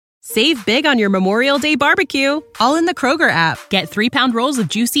Save big on your Memorial Day barbecue, all in the Kroger app. Get 3-pound rolls of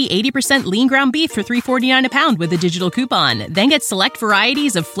juicy 80% lean ground beef for $3.49 a pound with a digital coupon. Then get select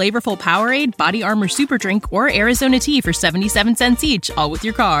varieties of flavorful Powerade, Body Armor Super Drink, or Arizona tea for 77 cents each, all with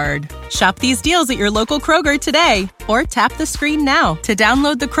your card. Shop these deals at your local Kroger today, or tap the screen now to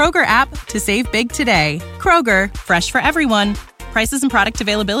download the Kroger app to save big today. Kroger, fresh for everyone. Prices and product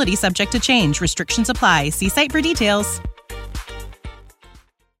availability subject to change. Restrictions apply. See site for details.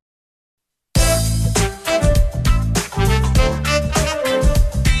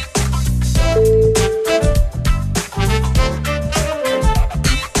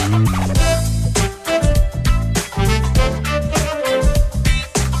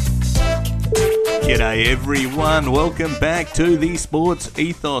 G'day everyone, welcome back to the Sports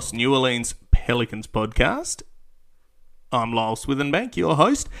Ethos New Orleans Pelicans podcast. I'm Lyle Swithenbank, your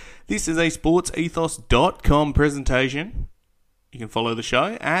host. This is a sportsethos.com presentation. You can follow the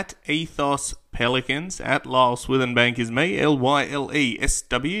show at Ethos Pelicans, at Lyle Swithenbank is me,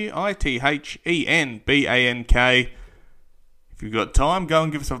 LYLESWITHENBANK. If you've got time, go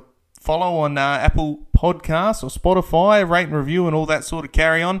and give us a follow on Apple Podcasts or Spotify, rate and review and all that sort of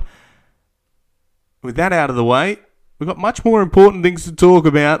carry on. With that out of the way, we've got much more important things to talk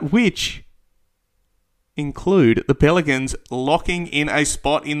about, which include the Pelicans locking in a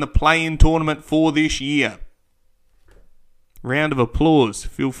spot in the play-in tournament for this year. Round of applause.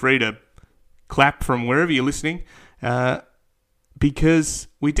 Feel free to clap from wherever you're listening, because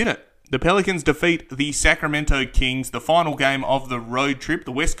we did it. The Pelicans defeat the Sacramento Kings, the final game of the road trip,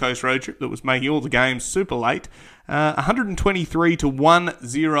 the West Coast road trip that was making all the games super late,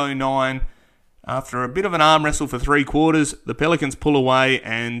 123-109. After a bit of an arm wrestle for 3 quarters, the Pelicans pull away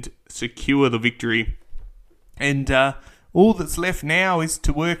and secure the victory. And all that's left now is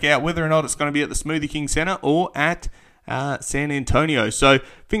to work out whether or not it's going to be at the Smoothie King Center or at San Antonio. So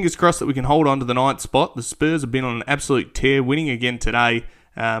fingers crossed that we can hold on to the 9th spot. The Spurs have been on an absolute tear, winning again today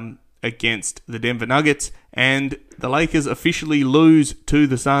against the Denver Nuggets. And the Lakers officially lose to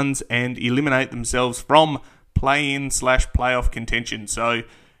the Suns and eliminate themselves from play-in/playoff contention. So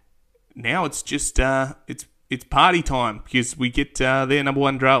now it's just it's party time, because we get their number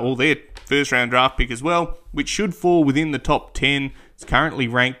 1 draft, or their first round draft pick as well, which should fall within the top 10. It's currently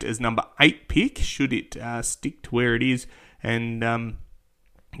ranked as number 8 pick, should it stick to where it is. And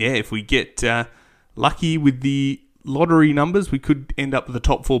if we get lucky with the lottery numbers, we could end up with the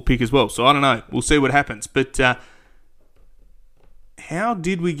top 4 pick as well. So I don't know. We'll see what happens. But how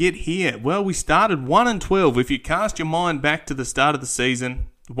did we get here? Well, we started 1-12. If you cast your mind back to the start of the season,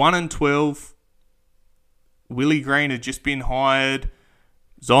 1-12, Willie Green had just been hired.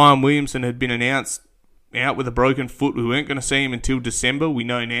 Zion Williamson had been announced out with a broken foot. We weren't going to see him until December. We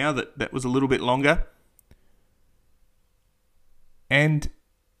know now that that was a little bit longer. And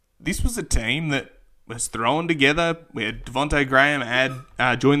this was a team that was thrown together. We had Devontae Graham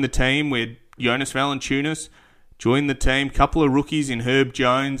join the team. We had Jonas Valanciunas join the team. Couple of rookies in Herb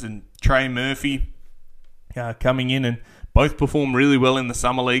Jones and Trey Murphy coming in, and both performed really well in the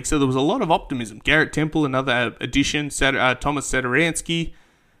Summer League, so there was a lot of optimism. Garrett Temple, another addition, Thomas Sadaransky,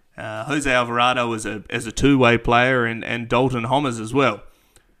 Jose Alvarado as a two-way player, and Dalton Homers as well.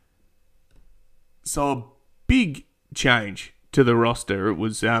 So a big change to the roster. It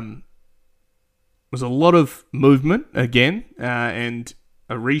was a lot of movement again, and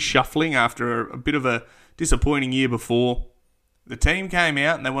a reshuffling after a bit of a disappointing year before. The team came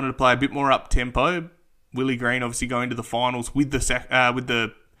out and they wanted to play a bit more up-tempo. Willie Green obviously going to the finals with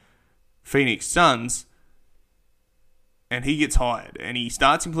the Phoenix Suns, and he gets hired and he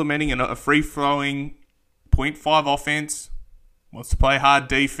starts implementing a free-flowing 0.5 offense, wants to play hard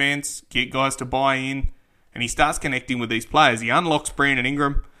defense, get guys to buy in, and he starts connecting with these players. He unlocks Brandon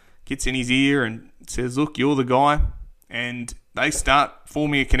Ingram, gets in his ear and says, "Look, you're the guy," and they start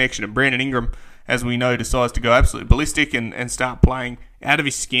forming a connection. And Brandon Ingram, as we know, decides to go absolutely ballistic and start playing out of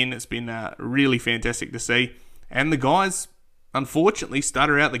his skin. It's been really fantastic to see. And the guys, unfortunately,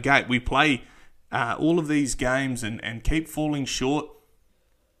 stutter out the gate. We play all of these games and keep falling short.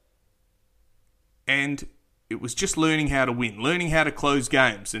 And it was just learning how to win, learning how to close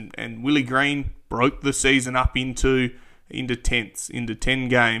games. And Willie Green broke the season up into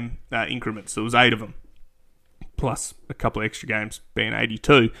 10-game increments. There was 8 of them, plus a couple of extra games being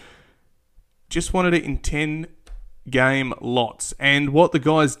 82. Just wanted it in 10-game lots. And what the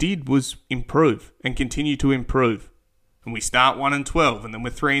guys did was improve and continue to improve. And we start 1-12, and then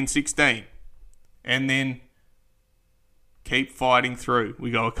we're 3-16. And then keep fighting through.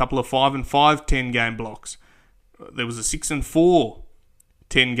 We go a couple of 5-5 10-game blocks. There was a 6-4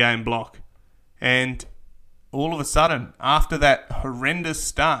 10-game block. And all of a sudden, after that horrendous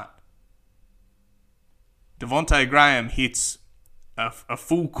start, Devontae Graham hits a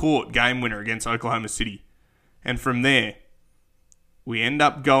full court game winner against Oklahoma City. And from there, we end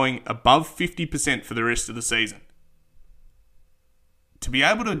up going above 50% for the rest of the season. To be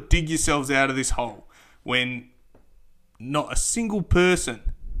able to dig yourselves out of this hole when not a single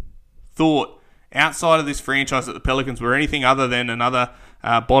person thought outside of this franchise that the Pelicans were anything other than another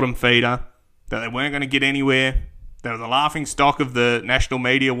bottom feeder, that they weren't going to get anywhere, they were the laughing stock of the national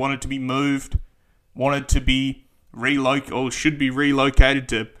media, wanted to be moved, wanted to be relocated, or should be relocated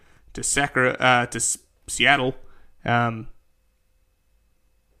to Seattle. And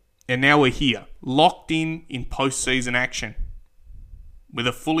now we're here, locked in postseason action, with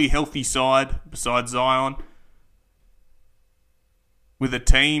a fully healthy side besides Zion, with a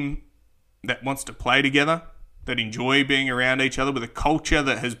team that wants to play together, that enjoy being around each other, with a culture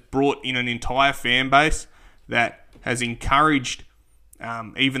that has brought in an entire fan base that has encouraged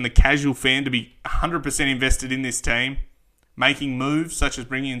even the casual fan to be 100% invested in this team, making moves such as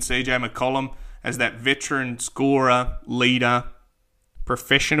bringing in CJ McCollum as that veteran scorer, leader,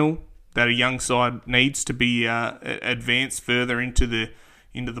 professional that a young side needs to be advanced further into the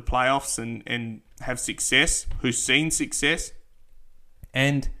playoffs and have success, who's seen success,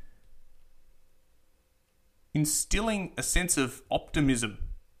 and instilling a sense of optimism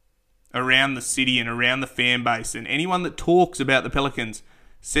around the city and around the fan base. And anyone that talks about the Pelicans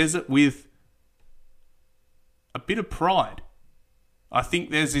says it with a bit of pride. I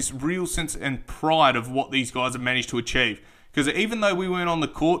think there's this real sense and pride of what these guys have managed to achieve. Because even though we weren't on the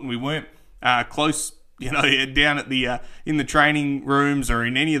court and we weren't close, down at the in the training rooms or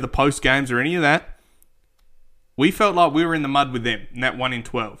in any of the post games or any of that, we felt like we were in the mud with them in that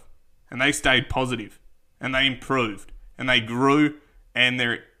 1-12, and they stayed positive, and they improved, and they grew, and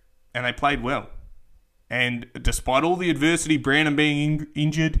they played well. And despite all the adversity, Brandon being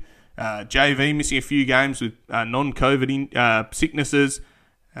injured, JV missing a few games with non-COVID sicknesses,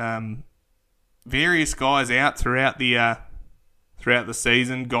 various guys out throughout the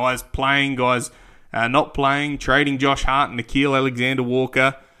season, guys playing, guys not playing, trading Josh Hart and Nickeil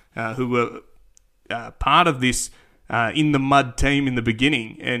Alexander-Walker, who were part of this in the mud team in the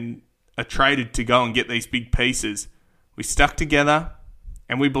beginning and are traded to go and get these big pieces. We stuck together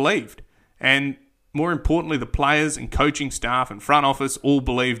and we believed. And more importantly, the players and coaching staff and front office all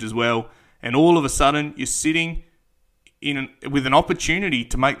believed as well. And all of a sudden, you're sitting with an opportunity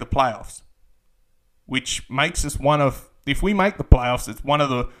to make the playoffs, which makes us if we make the playoffs, it's one of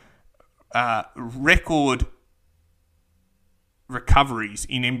the record recoveries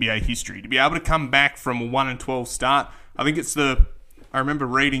in NBA history. To be able to come back from a 1-12 start, I think I remember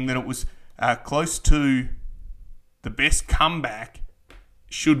reading that it was close to the best comeback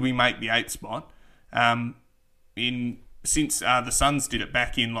should we make the 8th spot since the Suns did it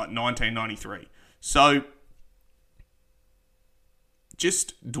back in 1993. So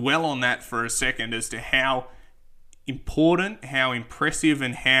just dwell on that for a second as to how important, how impressive,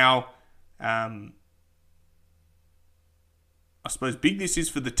 and how I suppose big this is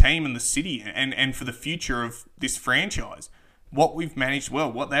for the team and the city and for the future of this franchise. What we've managed,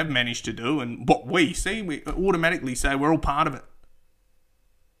 what they've managed to do, and what we see, we automatically say we're all part of it.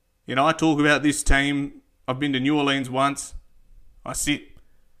 I talk about this team. I've been to New Orleans once. I sit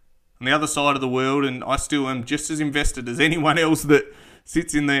on the other side of the world and I still am just as invested as anyone else that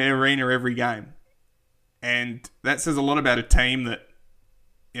sits in the arena every game. And that says a lot about a team that,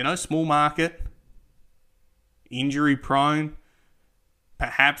 small market, injury prone,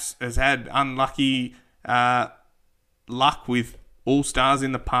 perhaps has had unlucky luck with all-stars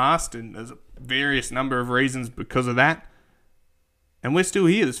in the past, and there's a various number of reasons because of that. And we're still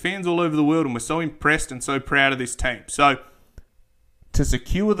here. There's fans all over the world, and we're so impressed and so proud of this team. So, to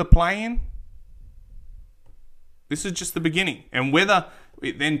secure the play-in, this is just the beginning. And whether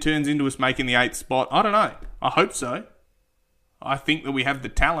it then turns into us making the 8th spot, I don't know. I hope so. I think that we have the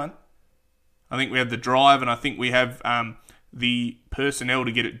talent. I think we have the drive, and I think we have the personnel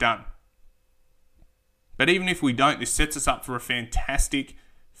to get it done. But even if we don't, this sets us up for a fantastic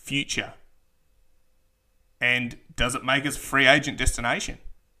future. And does it make us a free agent destination?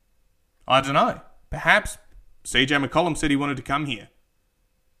 I don't know. Perhaps CJ McCollum said he wanted to come here.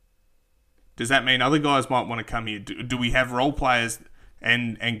 Does that mean other guys might want to come here? Do we have role players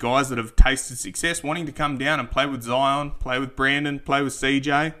and guys that have tasted success wanting to come down and play with Zion, play with Brandon, play with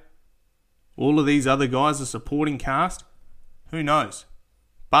CJ? All of these other guys, a supporting cast? Who knows?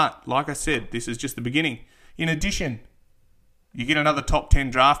 But, like I said, this is just the beginning. In addition, you get another top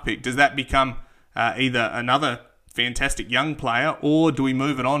 10 draft pick. Does that become either another fantastic young player, or do we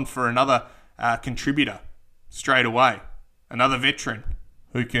move it on for another contributor straight away? Another veteran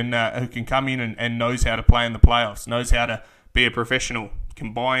who can come in and knows how to play in the playoffs, knows how to be a professional,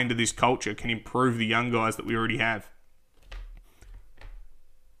 can buy into this culture, can improve the young guys that we already have.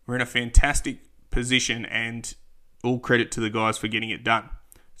 We're in a fantastic position, and all credit to the guys for getting it done.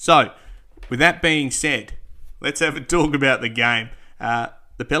 So, with that being said, let's have a talk about the game.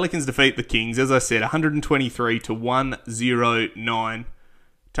 The Pelicans defeat the Kings, as I said, 123-109,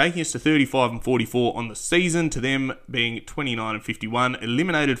 taking us to 35-44 on the season, to them being 29-51,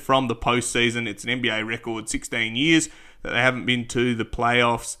 eliminated from the postseason. It's an NBA record, 16 years that they haven't been to the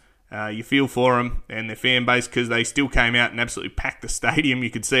playoffs. You feel for them and their fan base, because they still came out and absolutely packed the stadium.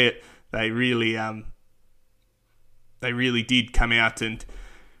 You could see it. They really did come out and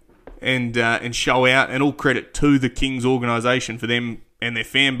show out. And all credit to the Kings organisation for them and their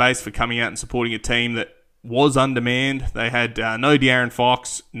fan base for coming out and supporting a team that was undermanned. They had no De'Aaron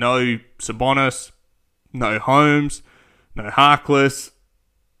Fox, no Sabonis, no Holmes, no Harkless,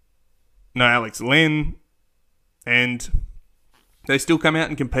 no Alex Len, and they still come out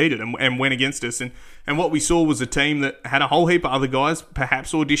and competed and went against us. And what we saw was a team that had a whole heap of other guys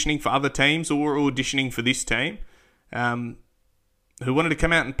perhaps auditioning for other teams or auditioning for this team, who wanted to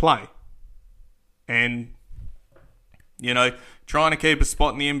come out and play. And, trying to keep a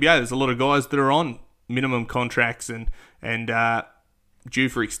spot in the NBA. There's a lot of guys that are on minimum contracts and due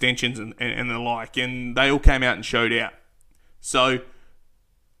for extensions and the like, and they all came out and showed out. So,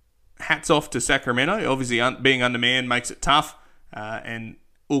 hats off to Sacramento. Obviously, being undermanned makes it tough, and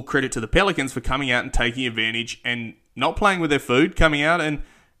all credit to the Pelicans for coming out and taking advantage and not playing with their food, coming out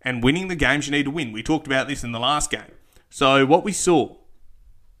and winning the games you need to win. We talked about this in the last game. So, what we saw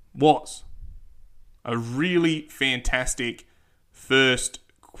was a really fantastic first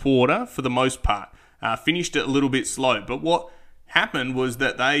quarter for the most part. Finished it a little bit slow, but what happened was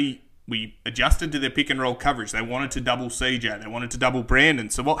that we adjusted to their pick and roll coverage. They wanted to double CJ, they wanted to double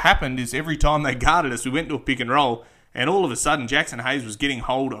Brandon. So what happened is every time they guarded us, we went to a pick and roll, and all of a sudden Jackson Hayes was getting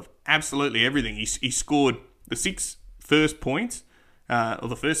hold of absolutely everything. He scored the first 6 points of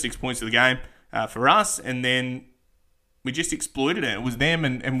the game for us, and then we just exploited it. It was them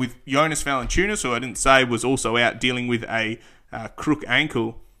and with Jonas Valanciunas, who I didn't say was also out dealing with a crook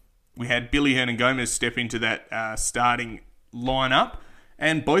ankle. We had Billy Hernangomez step into that starting lineup,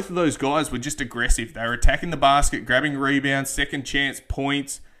 and both of those guys were just aggressive. They were attacking the basket, grabbing rebounds, second chance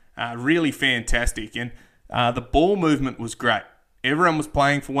points, really fantastic. And the ball movement was great. Everyone was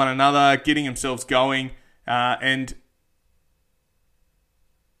playing for one another, getting themselves going, and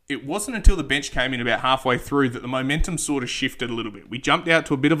it wasn't until the bench came in about halfway through that the momentum sort of shifted a little bit. We jumped out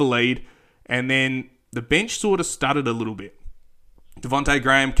to a bit of a lead, and then the bench sort of stuttered a little bit. Devontae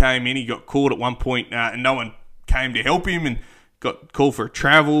Graham came in. He got caught at one point, and no one came to help him and got called for a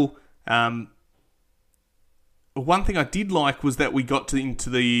travel. One thing I did like was that we got into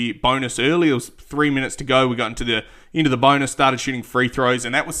the bonus early. It was 3 minutes to go. We got into the bonus, started shooting free throws,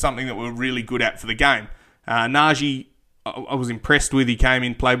 and that was something that we were really good at for the game. Najee, I was impressed with. He came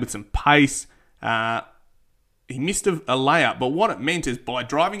in, played with some pace. He missed a layup, but what it meant is by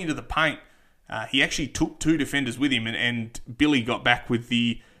driving into the paint, he actually took two defenders with him, and Billy got back with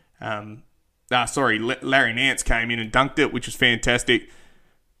Larry Nance came in and dunked it, which was fantastic.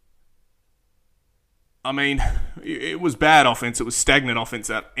 I mean, it was bad offense. It was stagnant offense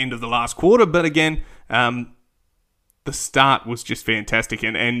at the end of the last quarter, but again, the start was just fantastic,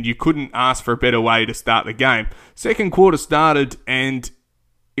 and you couldn't ask for a better way to start the game. Second quarter started, and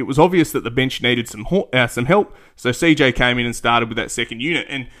it was obvious that the bench needed some help, so CJ came in and started with that second unit,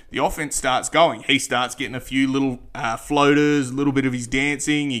 and the offense starts going. He starts getting a few little floaters, a little bit of his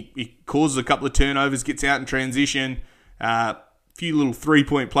dancing. He causes a couple of turnovers, gets out in transition. Few little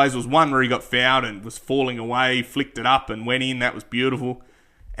three-point plays. There was one where he got fouled and was falling away, flicked it up and went in. That was beautiful.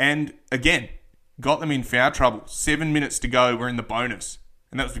 And again, got them in foul trouble. 7 minutes to go. We're in the bonus.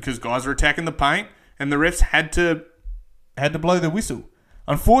 And that was because guys were attacking the paint and the refs had to blow the whistle.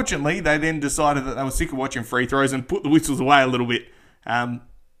 Unfortunately, they then decided that they were sick of watching free throws and put the whistles away a little bit.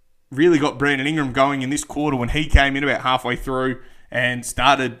 Really got Brandon Ingram going in this quarter when he came in about halfway through and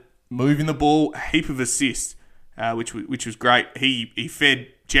started moving the ball. A heap of assists, which was great. He fed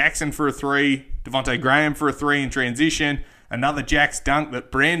Jackson for a three, Devontae Graham for a three in transition, another Jack's dunk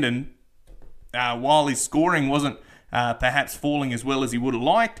that Brandon, while his scoring wasn't perhaps falling as well as he would have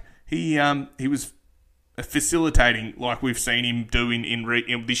liked, he was facilitating like we've seen him do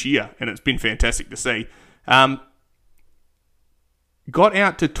in this year, and it's been fantastic to see. Got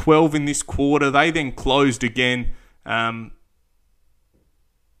out to 12 in this quarter. They then closed again by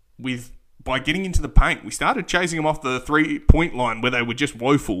getting into the paint. We started chasing them off the 3-point line where they were just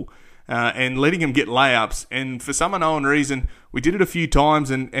woeful. and letting him get layups. And for some unknown reason, we did it a few times,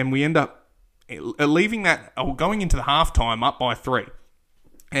 and we end up leaving that, or going into the halftime up by 3.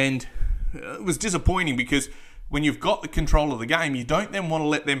 And it was disappointing because when you've got the control of the game, you don't then want to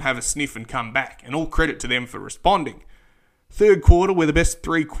let them have a sniff and come back. And all credit to them for responding. Third quarter, we're the best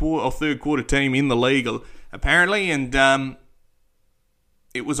third quarter team in the league, apparently, and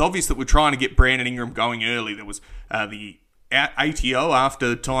it was obvious that we're trying to get Brandon Ingram going early. There was the ATO after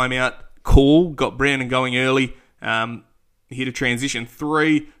the timeout call, got Brandon going early. He hit a transition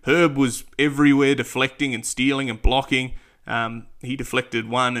 3. Herb was everywhere, deflecting and stealing and blocking. He deflected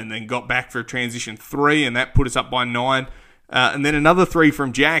 1 and then got back for a transition 3, and that put us up by 9. And then another 3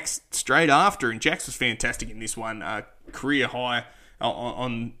 from Jax straight after, and Jax was fantastic in this one. Career high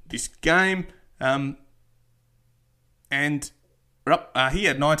on this game. And he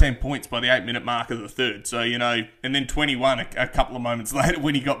had 19 points by the 8-minute mark of the third. So, and then 21 a couple of moments later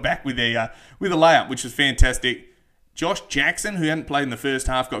when he got back with a layup, which was fantastic. Josh Jackson, who hadn't played in the first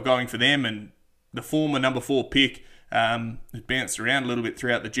half, got going for them, and the former number 4 pick, who bounced around a little bit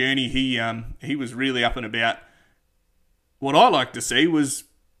throughout the journey. He was really up and about. What I like to see was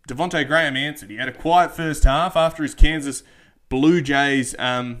Devontae Graham answered. He had a quiet first half after his Kansas Blue Jays,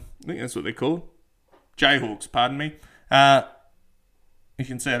 I think that's what they're called, Jayhawks, pardon me. You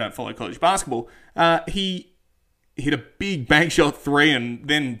can see I don't follow college basketball. He hit a big bank shot 3 and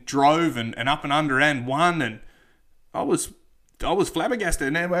then drove and up and under and won, and I was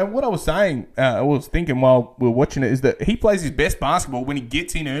flabbergasted. And what I was saying, I was thinking while we were watching it, is that he plays his best basketball when he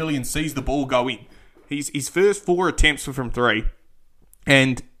gets in early and sees the ball go in. His first 4 attempts were from 3,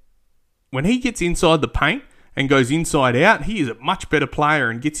 and when he gets inside the paint and goes inside out, he is a much better player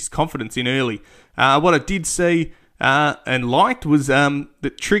and gets his confidence in early. What I did see and liked was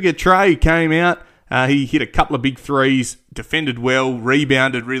that Trigger Trey came out. He hit a couple of big threes, defended well,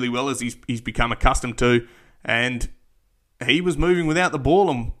 rebounded really well as he's become accustomed to, and he was moving without the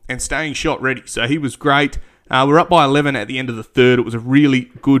ball and staying shot ready. So he was great. We're up by 11 at the end of the third. It was a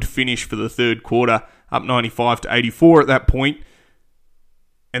really good finish for the third quarter, up 95-84 at that point.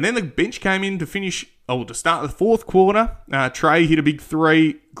 And then the bench came in to start the fourth quarter. Trey hit a big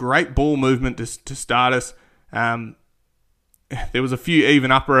 3. Great ball movement to start us. There was a few even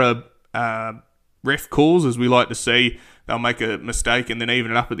upper ref calls, as we like to see. They'll make a mistake and then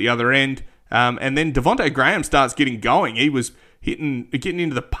even it up at the other end. And then Devontae Graham starts getting going. He was getting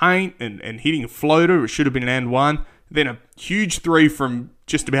into the paint and hitting a floater. It should have been an and 1. Then a huge 3 from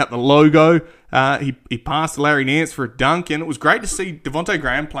just about the logo. He passed Larry Nance for a dunk, and it was great to see Devontae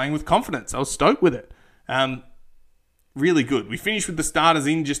Graham playing with confidence. I was stoked with it. Really good. We finished with the starters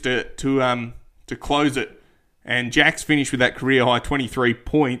in just to close it, and Jax finished with that career high 23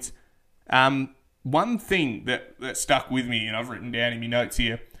 points. One thing that stuck with me, and I've written down in my notes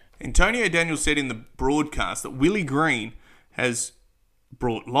here, Antonio Daniels said in the broadcast that Willie Green has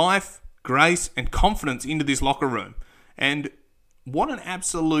brought life, grace, and confidence into this locker room. And what an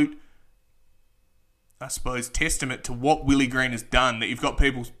absolute, I suppose, testament to what Willie Green has done, that you've got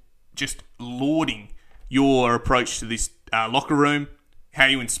people just lauding your approach to this locker room, how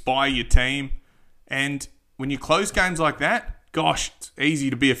you inspire your team. And when you close games like that, gosh, it's easy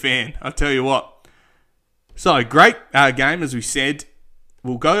to be a fan, I tell you what. So, great game, as we said.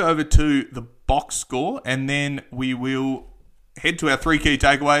 We'll go over to the box score, and then we will head to our 3 key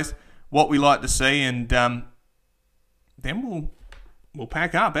takeaways, what we like to see, and then we'll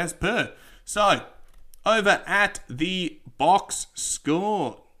pack up as per. So, over at the box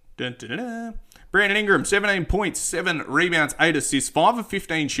score. Brandon Ingram, 17 points, 7 rebounds, 8 assists, 5 of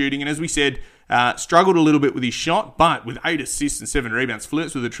 15 shooting, and as we said, struggled a little bit with his shot, but with 8 assists and 7 rebounds,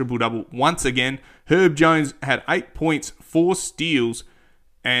 flirts with a triple-double once again. Herb Jones had 8 points, 4 steals,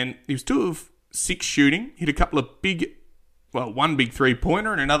 and he was 2 of 6 shooting. Hit a couple of one big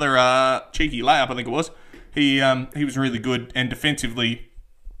 3-pointer and another cheeky layup, I think it was. He was really good, and defensively,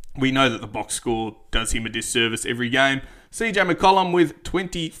 we know that the box score does him a disservice every game. CJ McCollum with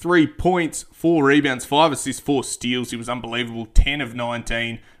 23 points, 4 rebounds, 5 assists, 4 steals. He was unbelievable, 10 of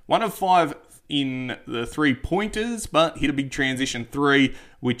 19, 1 of 5 in the 3-pointers, but hit a big transition 3,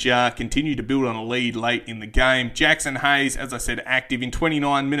 which continued to build on a lead late in the game. Jackson Hayes, as I said, active in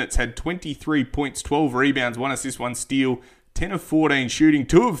 29 minutes, had 23 points, 12 rebounds, 1 assist, 1 steal, 10 of 14 shooting,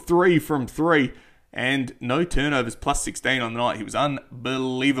 2 of 3 from 3, and no turnovers, plus 16 on the night. He was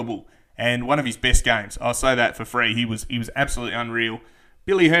unbelievable, and one of his best games. I'll say that for free. He was absolutely unreal.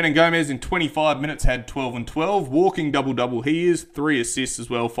 Billy Hernan-Gomez in 25 minutes had 12 and 12. Walking double-double he is. 3 assists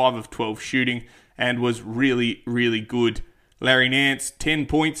as well. 5 of 12 shooting. And was really, really good. Larry Nance, 10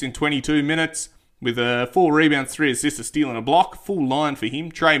 points in 22 minutes. with 4 rebounds, 3 assists, a steal and a block. Full line for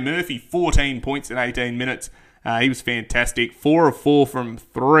him. Trey Murphy, 14 points in 18 minutes. He was fantastic. 4 of 4 from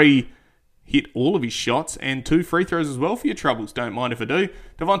 3. Hit all of his shots and 2 free throws as well for your troubles. Don't mind if I do.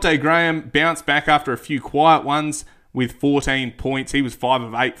 Devontae Graham bounced back after a few quiet ones with 14 points. He was 5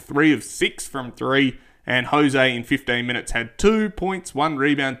 of 8, 3 of 6 from 3. And Jose in 15 minutes had 2 points, 1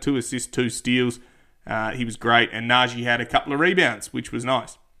 rebound, 2 assists, 2 steals. He was great. And Najee had a couple of rebounds, which was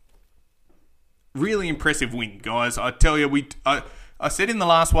nice. Really impressive win, guys. I tell you, I said in the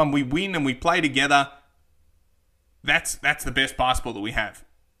last one, we win and we play together. That's the best basketball that we have.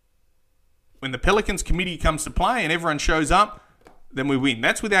 When the Pelicans committee comes to play and everyone shows up, then we win.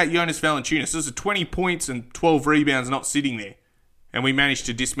 That's without Jonas Valanciunas. This is 20 points and 12 rebounds not sitting there. And we managed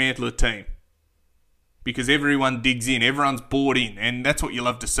to dismantle a team. Because everyone digs in, everyone's bought in, and that's what you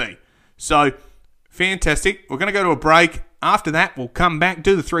love to see. So, fantastic. We're going to go to a break. After that, we'll come back,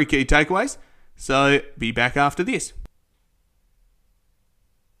 do the 3 key takeaways. So, be back after this.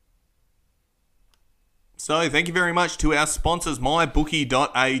 So, thank you very much to our sponsors,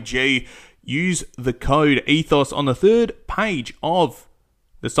 mybookie.ag. Use the code ETHOS on the third page of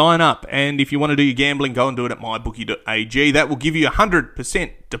the sign up. And if you want to do your gambling, go and do it at mybookie.ag. That will give you a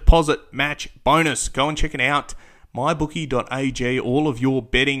 100% deposit match bonus. Go and check it out. mybookie.ag. All of your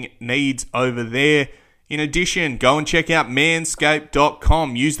betting needs over there. In addition, go and check out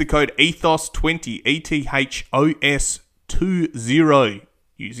manscaped.com. Use the code ETHOS20, ETHOS20,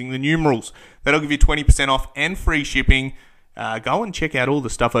 using the numerals. That'll give you 20% off and free shipping. Go and check out all the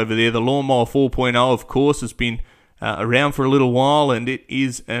stuff over there. The Lawnmower 4.0, of course, has been around for a little while, and it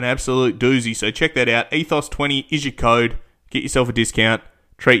is an absolute doozy. So check that out. Ethos20 is your code. Get yourself a discount.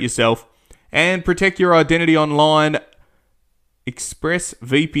 Treat yourself. And protect your identity online.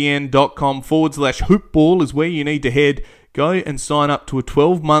 expressvpn.com/hoopball is where you need to head. Go and sign up to a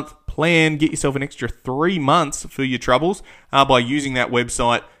 12-month plan. Get yourself an extra 3 months for your troubles by using that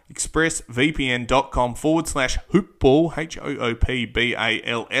website. expressvpn.com/hoopball,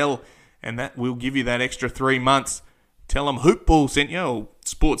 HOOPBALL, and that will give you that extra 3 months. Tell them Hoopball sent you, or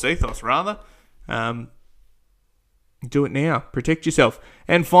Sports Ethos rather. Do it now. Protect yourself.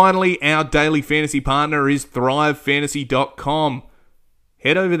 And finally, our daily fantasy partner is thrivefantasy.com.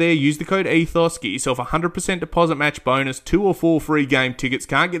 Head over there, use the code ETHOS, get yourself a 100% deposit match bonus, 2 or 4 free game tickets.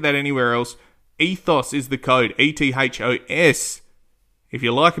 Can't get that anywhere else. ETHOS is the code, ETHOS. If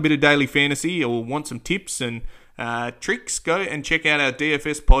you like a bit of daily fantasy or want some tips and tricks, go and check out our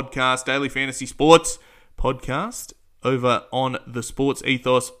DFS podcast, Daily Fantasy Sports podcast, over on the Sports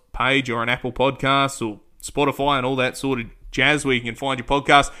Ethos page or on Apple Podcasts or Spotify and all that sort of jazz where you can find your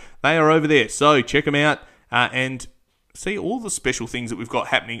podcast. They are over there. So check them out and see all the special things that we've got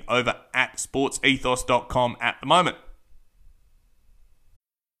happening over at sportsethos.com at the moment.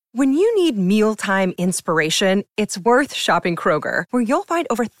 When you need mealtime inspiration, it's worth shopping Kroger, where you'll find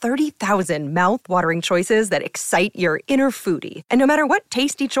over 30,000 mouth-watering choices that excite your inner foodie. And no matter what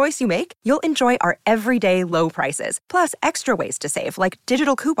tasty choice you make, you'll enjoy our everyday low prices, plus extra ways to save, like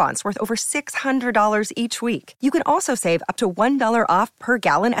digital coupons worth over $600 each week. You can also save up to $1 off per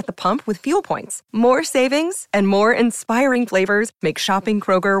gallon at the pump with fuel points. More savings and more inspiring flavors make shopping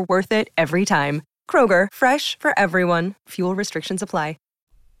Kroger worth it every time. Kroger, fresh for everyone. Fuel restrictions apply.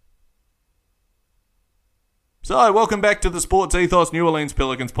 So, welcome back to the Sports Ethos New Orleans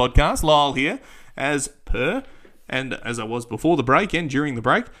Pelicans podcast. Lyle here, as per, and as I was before the break and during the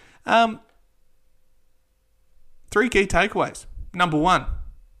break. 3 key takeaways. Number 1,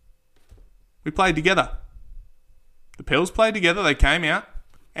 we played together. The Pels played together, they came out,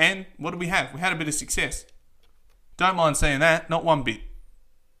 and what did we have? We had a bit of success. Don't mind saying that, not one bit.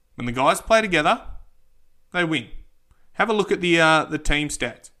 When the guys play together, they win. Have a look at the team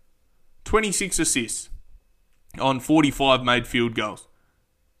stats. 26 assists. On 45 made field goals.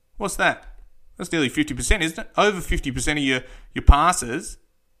 What's that? That's nearly 50%, isn't it? Over 50% of your passes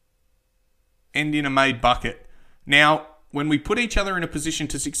end in a made bucket. Now, when we put each other in a position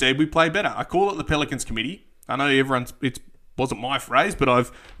to succeed, we play better. I call it the Pelicans committee. I know it wasn't my phrase, but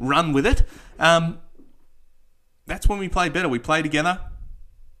I've run with it. That's when we play better. We play together,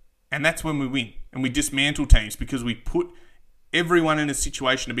 and that's when we win. And we dismantle teams because we put everyone in a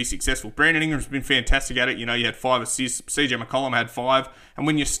situation to be successful. Brandon Ingram's been fantastic at it. You know, you had 5 assists. CJ McCollum had 5. And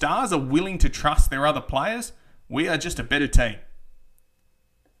when your stars are willing to trust their other players, we are just a better team.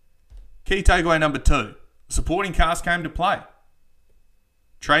 Key takeaway number 2. The supporting cast came to play.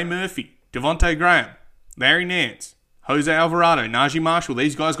 Trey Murphy, Devontae Graham, Larry Nance, Jose Alvarado, Najee Marshall.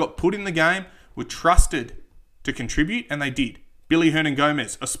 These guys got put in the game, were trusted to contribute, and they did. Billy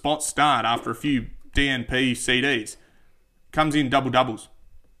Hernan-Gomez, a spot start after a few DNP CDs. Comes in double-doubles.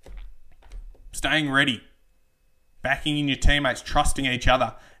 staying ready, backing in your teammates, trusting each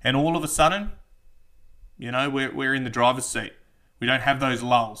other. And all of a sudden, we're in the driver's seat. We don't have those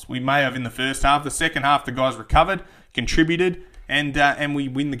lulls. We may have in the first half. The second half, the guys recovered, contributed, and we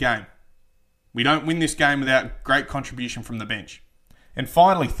win the game. We don't win this game without great contribution from the bench. And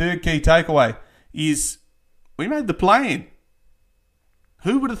finally, third key takeaway is we made the play-in.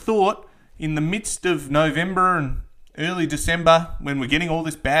 Who would have thought in the midst of November and early December, when we're getting all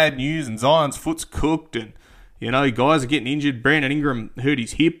this bad news and Zion's foot's cooked and, guys are getting injured. Brandon Ingram hurt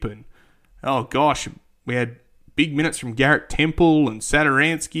his hip and, oh gosh, we had big minutes from Garrett Temple and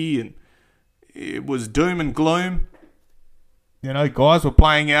Saturansky and it was doom and gloom. Guys were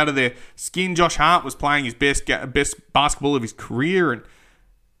playing out of their skin. Josh Hart was playing his best basketball of his career, and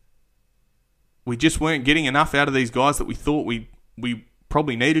we just weren't getting enough out of these guys that we thought we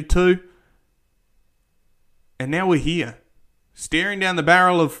probably needed to. And now we're here, staring down the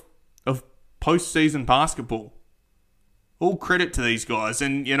barrel of postseason basketball. All credit to these guys,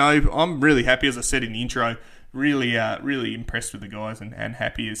 and I'm really happy, as I said in the intro. Really impressed with the guys, and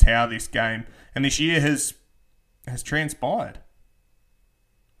happy as how this game and this year has transpired.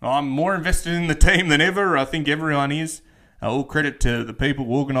 I'm more invested in the team than ever. I think everyone is. All credit to the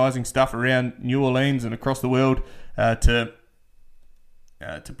people organising stuff around New Orleans and across the world to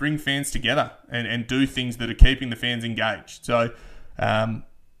bring fans together and do things that are keeping the fans engaged. So, that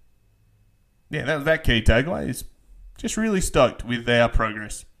was that key takeaway. Is just really stoked with our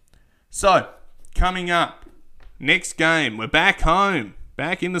progress. So, coming up, next game, we're back home.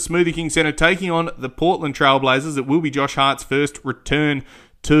 Back in the Smoothie King Centre, taking on the Portland Trailblazers. It will be Josh Hart's first return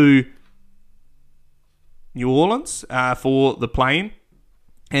to New Orleans for the play-in.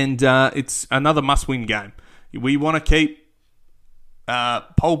 And it's another must-win game. We want to keep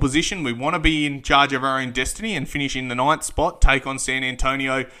pole position. We want to be in charge of our own destiny and finish in the 9th spot, take on San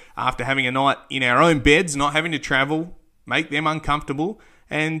Antonio after having a night in our own beds, not having to travel, make them uncomfortable.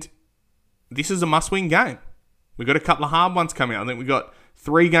 And this is a must-win game. We've got a couple of hard ones coming out. I think we've got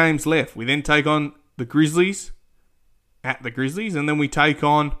 3 games left. We then take on the Grizzlies at the Grizzlies, and then we take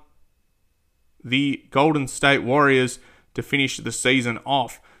on the Golden State Warriors to finish the season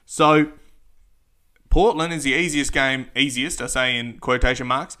off. So, Portland is the easiest game, I say in quotation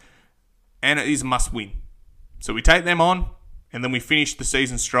marks, and it is a must win. So we take them on, and then we finish the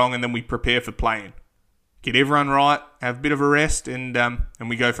season strong, and then we prepare for play-in. Get everyone right, have a bit of a rest, and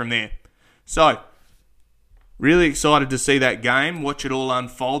we go from there. So, really excited to see that game, watch it all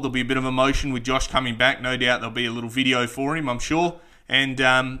unfold. There'll be a bit of emotion with Josh coming back. No doubt there'll be a little video for him, I'm sure. And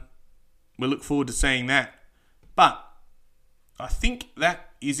we look forward to seeing that. But I think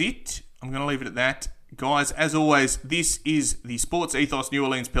that is it. I'm going to leave it at that. Guys, as always, this is the Sports Ethos New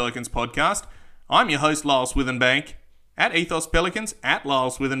Orleans Pelicans podcast. I'm your host, Lyle Swithenbank, at Ethos Pelicans, at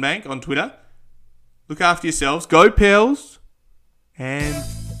Lyle Swithenbank on Twitter. Look after yourselves. Go Pels. And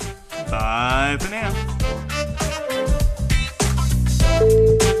bye for now.